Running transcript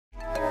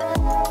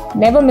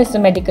Never miss a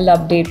medical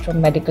update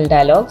from Medical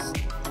Dialogues.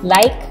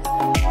 Like,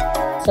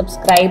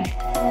 subscribe,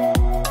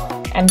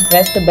 and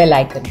press the bell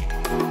icon.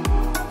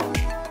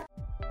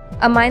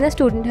 A minor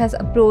student has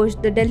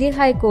approached the Delhi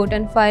High Court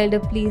and filed a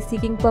plea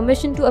seeking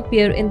permission to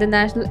appear in the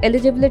National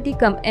Eligibility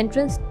Cum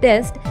Entrance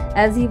Test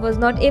as he was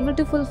not able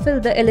to fulfill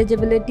the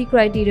eligibility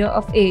criteria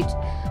of age,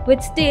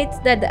 which states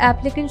that the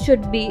applicant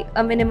should be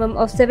a minimum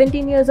of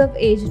 17 years of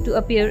age to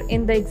appear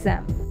in the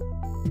exam.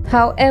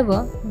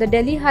 However, the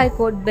Delhi High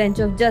Court bench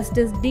of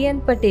Justice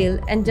D.N. Patel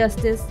and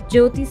Justice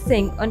Jyoti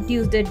Singh on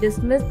Tuesday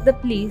dismissed the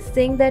plea,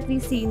 saying that we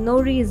see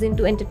no reason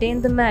to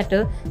entertain the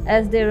matter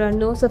as there are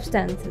no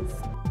substances.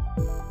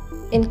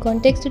 In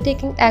context to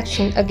taking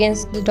action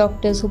against the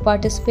doctors who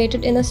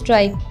participated in a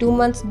strike 2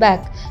 months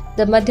back,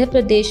 the Madhya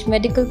Pradesh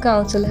Medical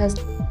Council has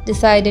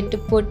decided to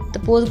put the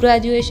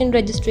post-graduation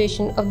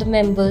registration of the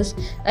members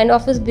and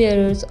office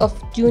bearers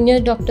of Junior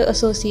Doctor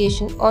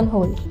Association on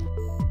hold.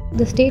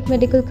 The State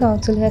Medical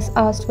Council has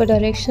asked for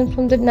direction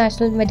from the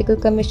National Medical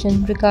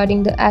Commission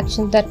regarding the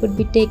action that would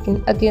be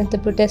taken against the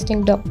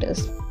protesting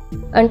doctors.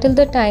 Until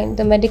the time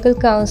the Medical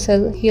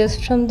Council hears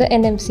from the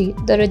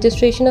NMC, the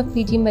registration of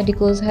PG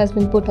medicals has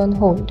been put on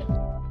hold.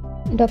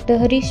 Dr.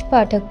 Harish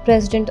Pathak,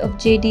 president of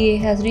JDA,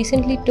 has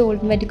recently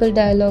told Medical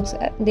Dialogues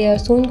they are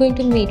soon going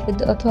to meet with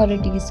the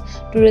authorities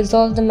to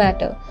resolve the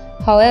matter.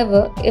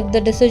 However, if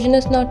the decision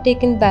is not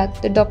taken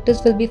back, the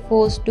doctors will be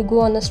forced to go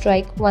on a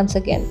strike once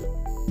again.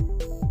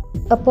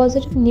 A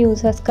positive news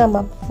has come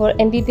up for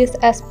MBBS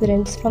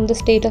aspirants from the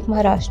state of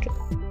Maharashtra.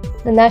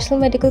 The National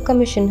Medical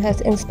Commission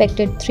has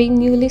inspected 3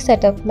 newly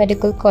set up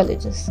medical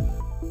colleges.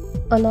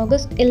 On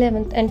August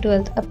 11th and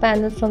 12th, a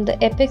panel from the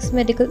Apex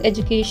Medical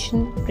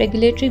Education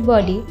Regulatory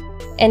Body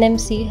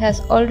 (NMC)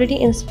 has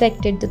already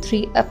inspected the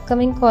 3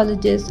 upcoming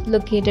colleges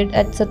located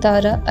at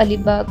Satara,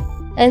 Alibag,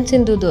 and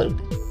Sindhudurg,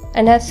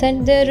 and has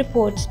sent their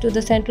reports to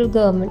the central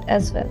government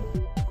as well.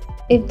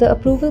 If the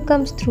approval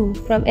comes through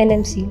from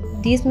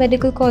NMC, these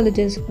medical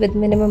colleges with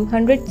minimum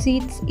 100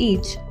 seats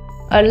each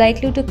are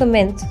likely to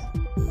commence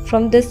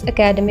from this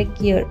academic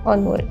year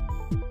onward.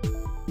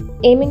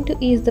 Aiming to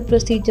ease the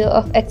procedure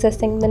of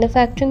accessing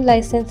manufacturing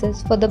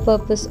licenses for the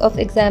purpose of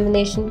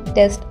examination,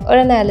 test, or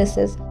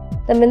analysis,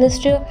 the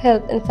Ministry of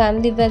Health and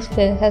Family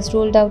Welfare has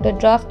rolled out a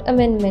draft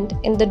amendment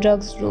in the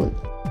drugs rule.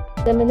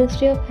 The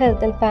Ministry of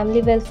Health and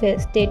Family Welfare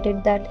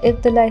stated that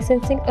if the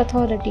licensing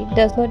authority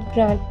does not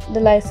grant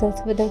the license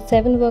within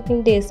 7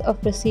 working days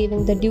of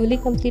receiving the duly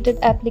completed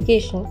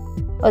application,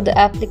 or the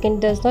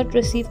applicant does not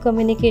receive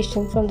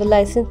communication from the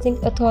licensing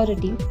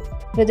authority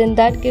within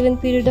that given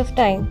period of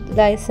time, the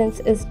license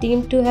is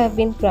deemed to have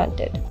been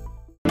granted.